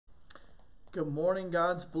Good morning,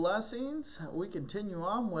 God's blessings. We continue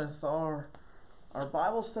on with our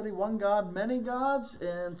Bible study, One God, Many Gods,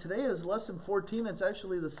 and today is lesson 14. It's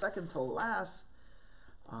actually the second to last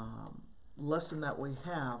lesson that we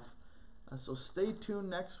have. So stay tuned.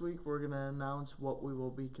 Next week we're going to announce what we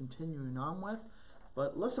will be continuing on with.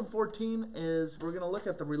 But lesson 14 is we're going to look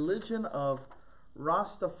at the religion of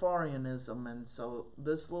Rastafarianism. And so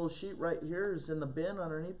this little sheet right here is in the bin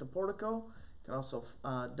underneath the portico. You can also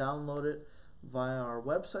download it via our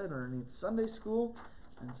website underneath Sunday School.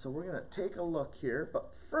 And so we're going to take a look here.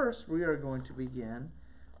 But first we are going to begin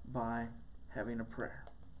by having a prayer.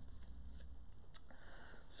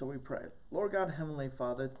 So we pray. Lord God, Heavenly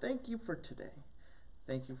Father, thank you for today.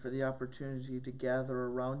 Thank you for the opportunity to gather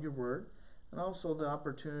around your word and also the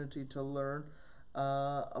opportunity to learn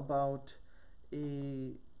about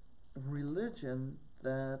a religion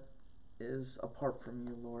that is apart from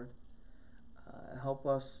you, Lord. Help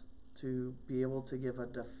us to be able to give a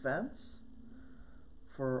defense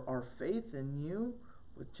for our faith in you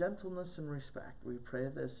with gentleness and respect. We pray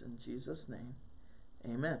this in Jesus' name.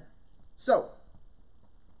 Amen. So,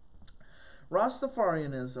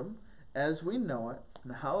 Rastafarianism, as we know it,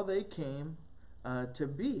 and how they came to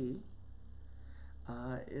be,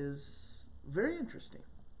 is very interesting.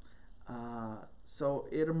 So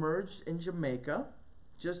it emerged in Jamaica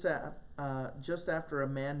just after a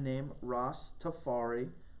man named Rastafari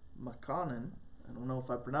Makanan, I don't know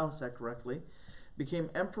if I pronounced that correctly,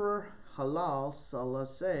 became Emperor Haile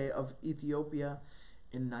Selassie of Ethiopia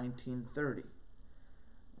in 1930.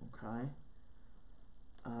 Okay.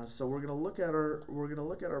 So we're gonna look at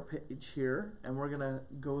our page here, and we're gonna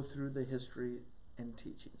go through the history and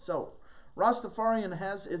teaching. So, Rastafarian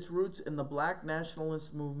has its roots in the Black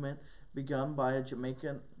nationalist movement begun by a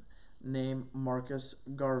Jamaican named Marcus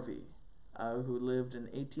Garvey, who lived in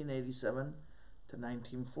 1887 to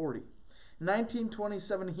 1940. In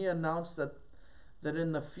 1927, he announced that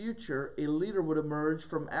in the future a leader would emerge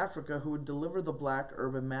from Africa who would deliver the black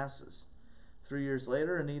urban masses. 3 years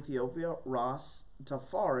later, in Ethiopia,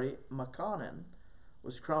 Rastafari Makanan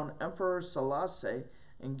was crowned Emperor Selassie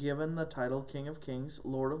and given the title King of Kings,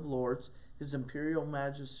 Lord of Lords, His Imperial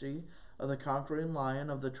Majesty of the Conquering Lion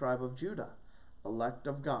of the tribe of Judah, elect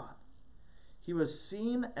of God. He was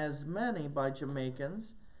seen as many by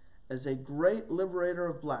Jamaicans as a great liberator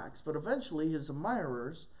of blacks, but eventually his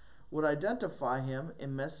admirers would identify him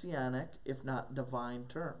in messianic, if not divine,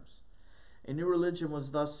 terms. A new religion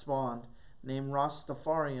was thus spawned, named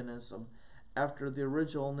Rastafarianism, after the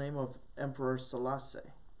original name of Emperor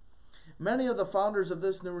Selassie. Many of the founders of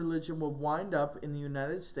this new religion would wind up in the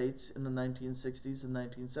United States in the 1960s and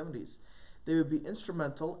 1970s. They would be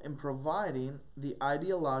instrumental in providing the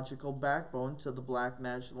ideological backbone to the black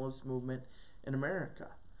nationalist movement in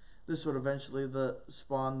America. This would eventually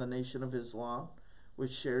spawn the Nation of Islam,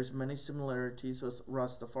 which shares many similarities with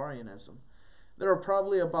Rastafarianism. There are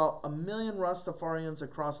probably about 1 million Rastafarians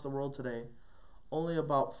across the world today. Only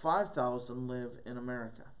about 5,000 live in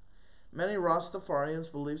America. Many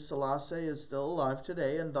Rastafarians believe Selassie is still alive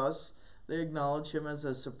today, and thus they acknowledge him as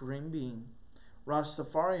a supreme being.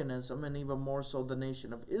 Rastafarianism, and even more so the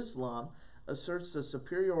Nation of Islam, asserts the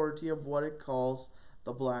superiority of what it calls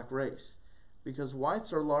the black race. Because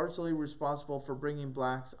whites are largely responsible for bringing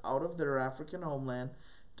blacks out of their African homeland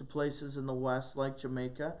to places in the West like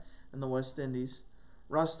Jamaica and the West Indies,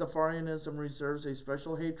 Rastafarianism reserves a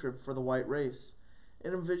special hatred for the white race.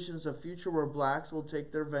 It envisions a future where blacks will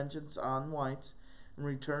take their vengeance on whites and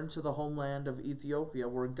return to the homeland of Ethiopia,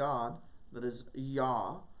 where God, that is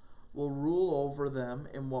Yah, will rule over them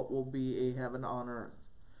in what will be a heaven on earth.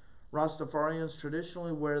 Rastafarians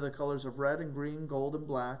traditionally wear the colors of red and green, gold and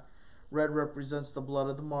black. Red represents the blood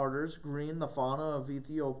of the martyrs, green the fauna of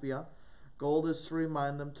Ethiopia. Gold is to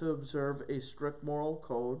remind them to observe a strict moral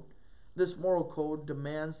code. This moral code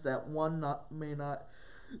demands that one may not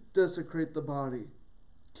desecrate the body,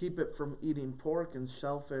 keep it from eating pork and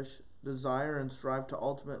shellfish, desire and strive to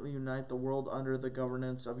ultimately unite the world under the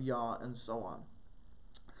governance of Yah, and so on.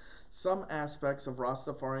 Some aspects of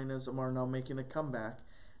Rastafarianism are now making a comeback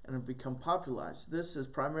and have become popularized. This is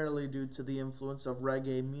primarily due to the influence of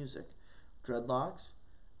reggae music, dreadlocks,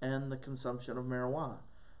 and the consumption of marijuana,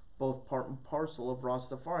 both part and parcel of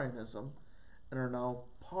Rastafarianism, and are now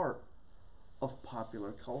part of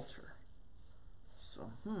popular culture. So,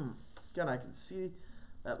 again, I can see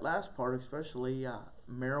that last part, especially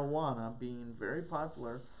marijuana, being very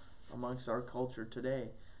popular amongst our culture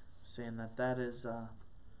today, saying that is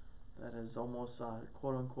almost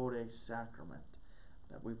quote unquote a sacrament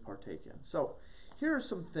that we partake in. So here are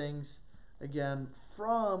some things again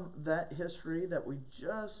from that history that we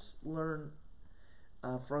just learned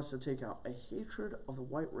for us to take out: a hatred of the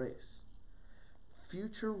white race,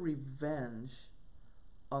 future revenge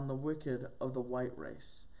on the wicked of the white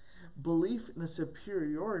race, belief in the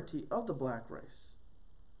superiority of the black race,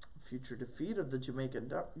 future defeat of the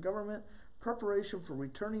Jamaican government, preparation for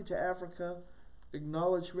returning to Africa,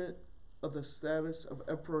 acknowledgement of the status of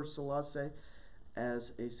Emperor Selassie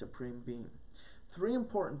as a supreme being. Three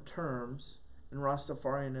important terms in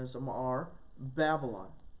Rastafarianism are Babylon,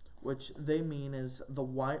 which they mean is the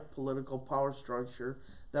white political power structure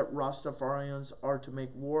that Rastafarians are to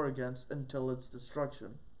make war against until its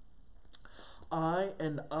destruction. I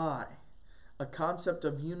and I, a concept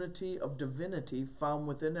of unity of divinity found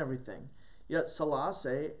within everything. Yet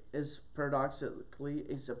Selassie is paradoxically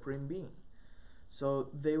a supreme being. So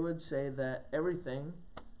they would say that everything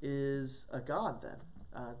is a god then,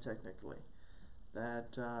 technically.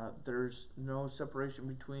 That there's no separation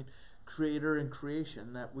between creator and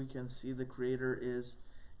creation, that we can see the creator is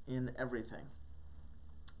in everything.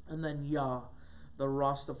 And then Yah, the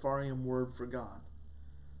Rastafarian word for God.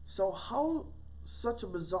 So how such a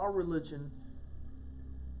bizarre religion,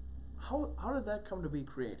 how did that come to be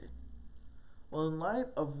created? Well, in light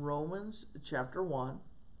of Romans chapter 1,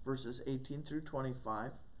 verses 18 through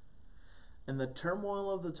 25, and the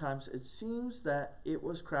turmoil of the times, it seems that it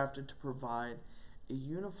was crafted to provide a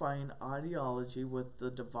unifying ideology with the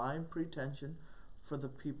divine pretension for the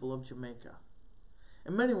people of Jamaica.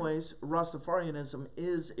 In many ways, Rastafarianism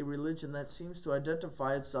is a religion that seems to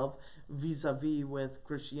identify itself vis-a-vis with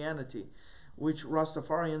Christianity, which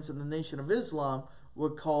Rastafarians in the Nation of Islam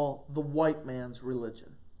would call the white man's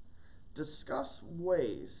religion. Discuss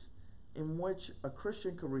ways in which a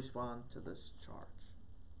Christian could respond to this charge.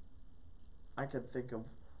 I could think of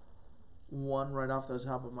one right off the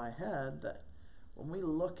top of my head, that when we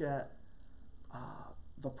look at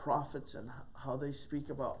the prophets and how they speak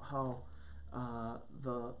about how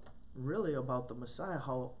about the Messiah,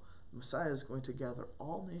 how the Messiah is going to gather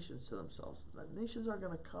all nations to themselves. The nations are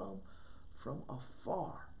going to come from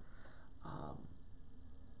afar.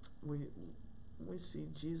 We see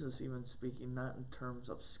Jesus even speaking not in terms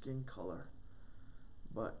of skin color,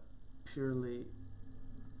 but purely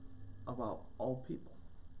about all people.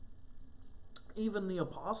 Even the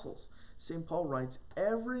apostles, St. Paul writes,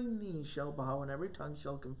 every knee shall bow and every tongue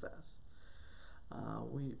shall confess.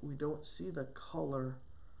 We don't see the color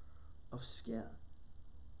of skin.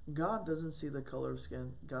 God doesn't see the color of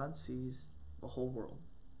skin. God sees the whole world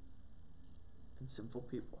and sinful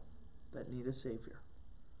people that need a Savior.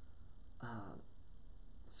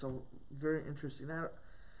 So very interesting. I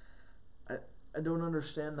don't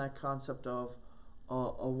understand that concept of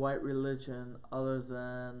a white religion, other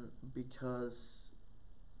than because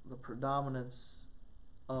the predominance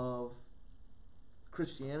of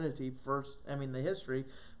Christianity the history,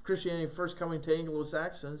 Christianity first coming to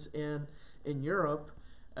Anglo-Saxons in Europe,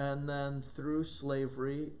 and then through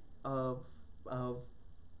slavery of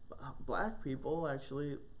black people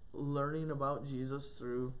actually learning about Jesus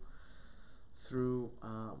through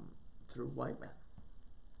white men,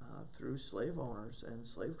 through slave owners and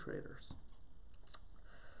slave traders.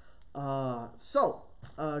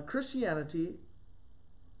 Christianity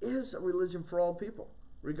is a religion for all people,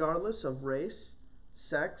 regardless of race,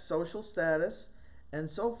 sex, social status, and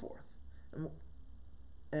so forth.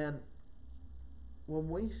 And when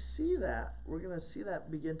we see that, we're going to see that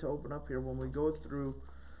begin to open up here when we go through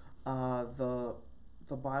the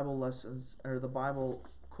Bible lessons, or the Bible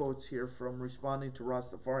quotes here from responding to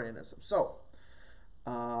Rastafarianism. So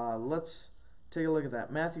let's take a look at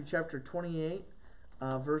that. Matthew chapter 28,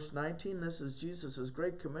 verse 19. This is Jesus'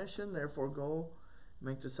 great commission. Therefore, go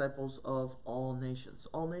make disciples of all nations.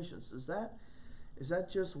 All nations. Is that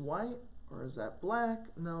just white, or is that black?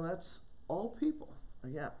 No, that's all people.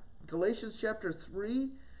 Yeah. Galatians chapter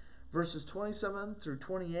 3, verses 27 through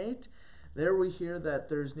 28. There we hear that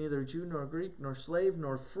there's neither Jew nor Greek, nor slave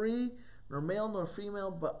nor free, nor male nor female,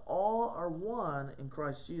 but all are one in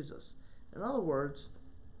Christ Jesus. In other words,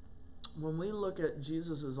 when we look at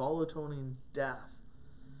Jesus' all-atoning death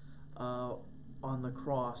on the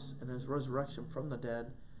cross and his resurrection from the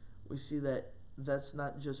dead, we see that that's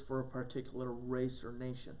not just for a particular race or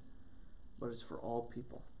nation, but it's for all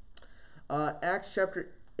people. Acts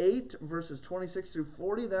chapter 8, verses 26 through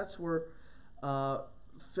 40, that's where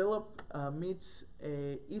Philip meets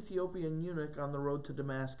a Ethiopian eunuch on the road to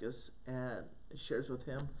Damascus and shares with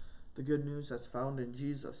him the good news that's found in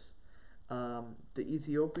Jesus. The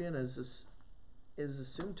Ethiopian is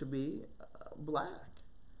assumed to be black.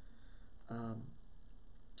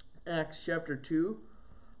 Acts chapter 2,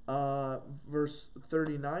 verse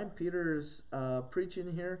 39, Peter is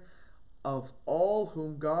preaching here of all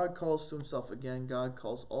whom God calls to himself. Again, God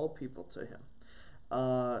calls all people to him.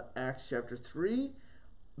 Acts chapter 3,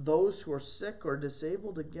 those who are sick or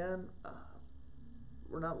disabled, again,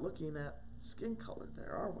 we're not looking at skin color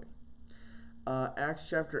there, are we? Acts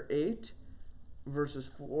chapter 8, verses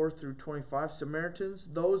 4 through 25, Samaritans,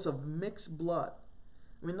 those of mixed blood.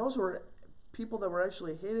 I mean, those were people that were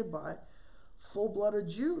actually hated by full-blooded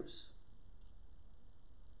Jews.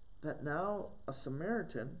 That now a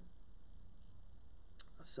Samaritan,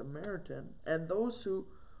 and those who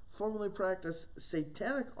formerly practiced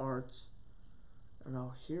satanic arts are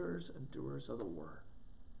now hearers and doers of the word.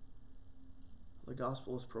 The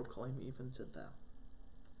gospel is proclaimed even to them.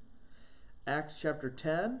 Acts chapter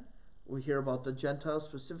 10, we hear about the Gentiles,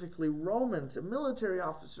 specifically Romans and military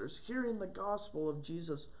officers, hearing the gospel of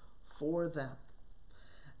Jesus for them.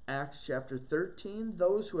 Acts chapter 13,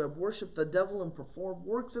 those who have worshipped the devil and performed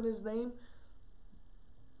works in his name,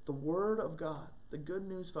 the word of God, the good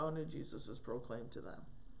news found in Jesus, is proclaimed to them.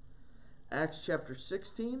 Acts chapter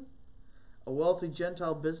 16, a wealthy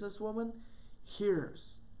Gentile businesswoman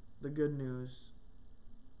hears the good news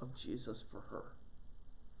of Jesus for her.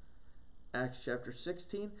 Acts chapter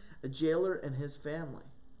 16, a jailer and his family.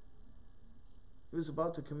 He was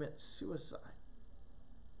about to commit suicide,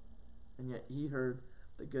 and yet he heard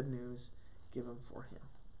the good news given for him.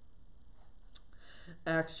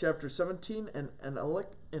 Acts chapter 17,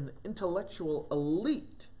 an intellectual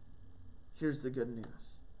elite hears the good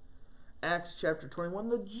news. Acts chapter 21,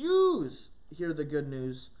 the Jews hear the good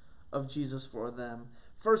news of Jesus for them.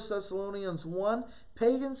 1 Thessalonians 1,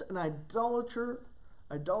 pagans and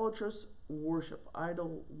idolatrous worship,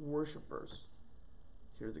 idol worshippers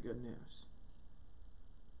hear the good news.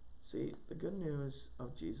 See, the good news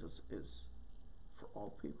of Jesus is for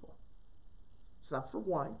all people. It's not for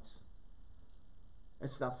whites.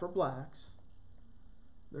 It's not for blacks.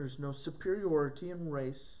 There's no superiority in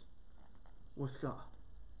race with God.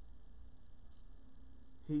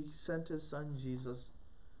 He sent his son Jesus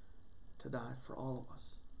to die for all of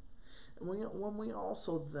us. And when we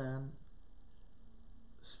also then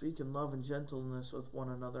speak in love and gentleness with one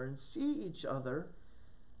another and see each other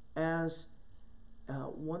as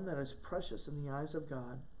one that is precious in the eyes of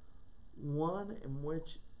God, one in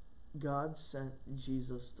which God sent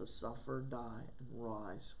Jesus to suffer, die, and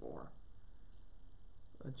rise for.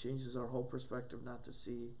 That changes our whole perspective, not to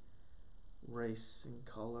see race and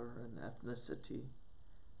color and ethnicity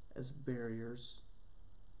as barriers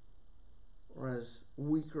or as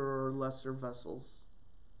weaker or lesser vessels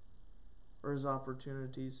or as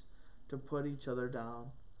opportunities to put each other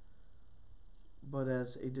down, but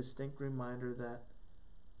as a distinct reminder that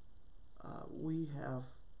we have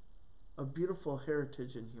a beautiful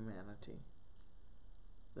heritage in humanity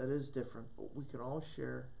that is different, but we can all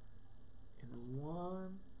share in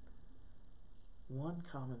one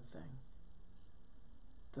common thing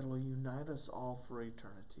that will unite us all for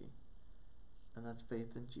eternity, and that's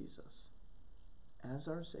faith in Jesus as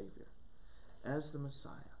our Savior, as the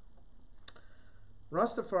Messiah.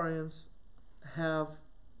 Rastafarians have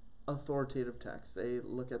authoritative texts. They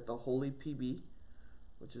look at the Holy PB,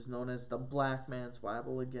 which is known as the Black Man's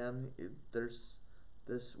Bible. Again, there's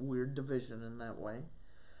this weird division in that way.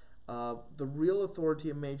 The real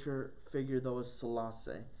authority and major figure, though, is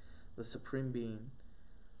Selassie, the Supreme Being.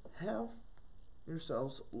 Have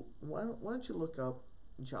yourselves, why don't you look up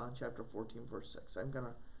John chapter 14, verse 6. I'm going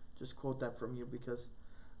to just quote that from you because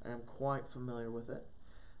I am quite familiar with it.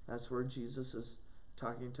 That's where Jesus is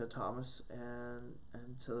talking to Thomas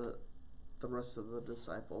and to the rest of the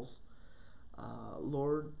disciples.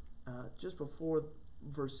 Lord, just before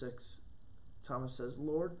verse 6, Thomas says,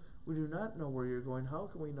 Lord, we do not know where you're going. How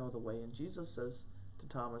can we know the way? And Jesus says to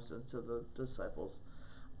Thomas and to the disciples,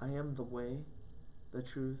 I am the way, the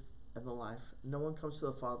truth, and the life. No one comes to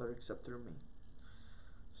the Father except through me.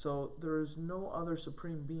 So there is no other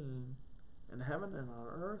supreme being in heaven and on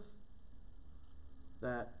earth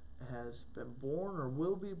that has been born or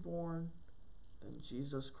will be born than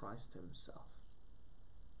Jesus Christ himself.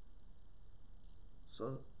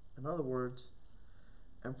 So, in other words,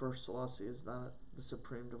 Emperor Selassie is not the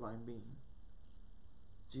supreme divine being.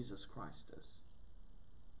 Jesus Christ is.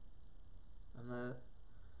 And that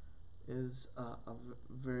is a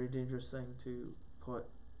very dangerous thing to put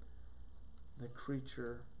the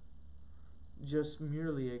creature, just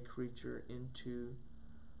merely a creature, into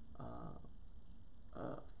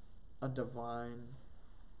a divine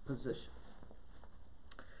position.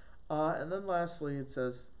 And then lastly it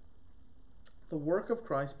says, the work of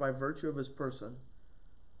Christ by virtue of his person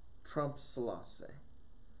trumps Selassie.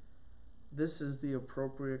 This is the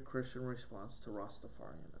appropriate Christian response to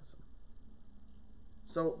Rastafarianism.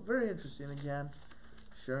 So, very interesting again,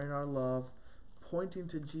 sharing our love, pointing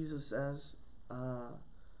to Jesus as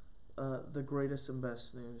the greatest and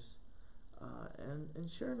best news,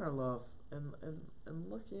 and sharing our love and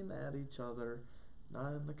looking at each other, not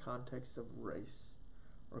in the context of race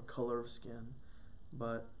or color of skin,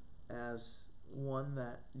 but as one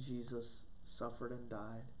that Jesus suffered and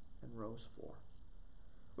died and rose for.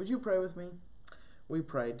 Would you pray with me? We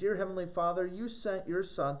pray. Dear Heavenly Father, you sent your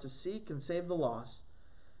Son to seek and save the lost,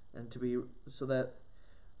 and to be so that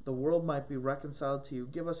the world might be reconciled to you.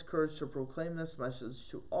 Give us courage to proclaim this message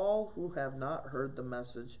to all who have not heard the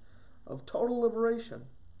message of total liberation.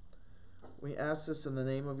 We ask this in the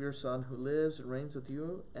name of your Son, who lives and reigns with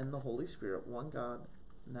you and the Holy Spirit, one God,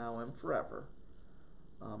 now and forever.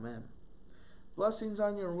 Amen. Blessings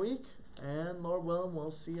on your week, and Lord willing,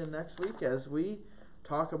 we'll see you next week as we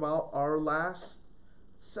talk about our last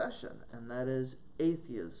session, and that is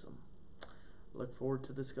atheism. Look forward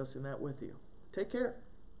to discussing that with you. Take care.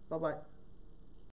 Bye-bye.